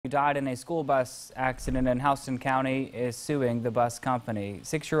died in a school bus accident in Houston County, is suing the bus company.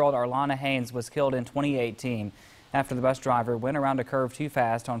 6-year-old Arlana Haynes was killed in 2018 after the bus driver went around a curve too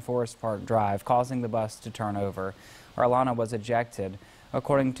fast on Forest Park Drive, causing the bus to turn over. Arlana was ejected.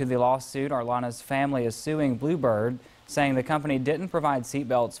 According to the lawsuit, Arlana's family is suing Bluebird, saying the company didn't provide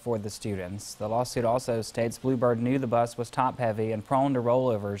seatbelts for the students. The lawsuit also states Bluebird knew the bus was top-heavy and prone to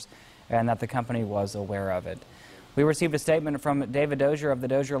rollovers, and that the company was aware of it. We received a statement from David Dozier of the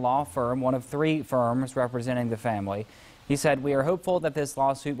Dozier Law Firm, one of 3 firms representing the family. He said, "We are hopeful that this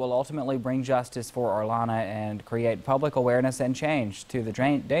lawsuit will ultimately bring justice for Arlana and create public awareness and change to the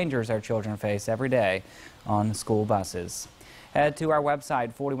dangers our children face every day on school buses." Head to our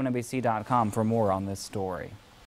website, 41NBC.com, for more on this story.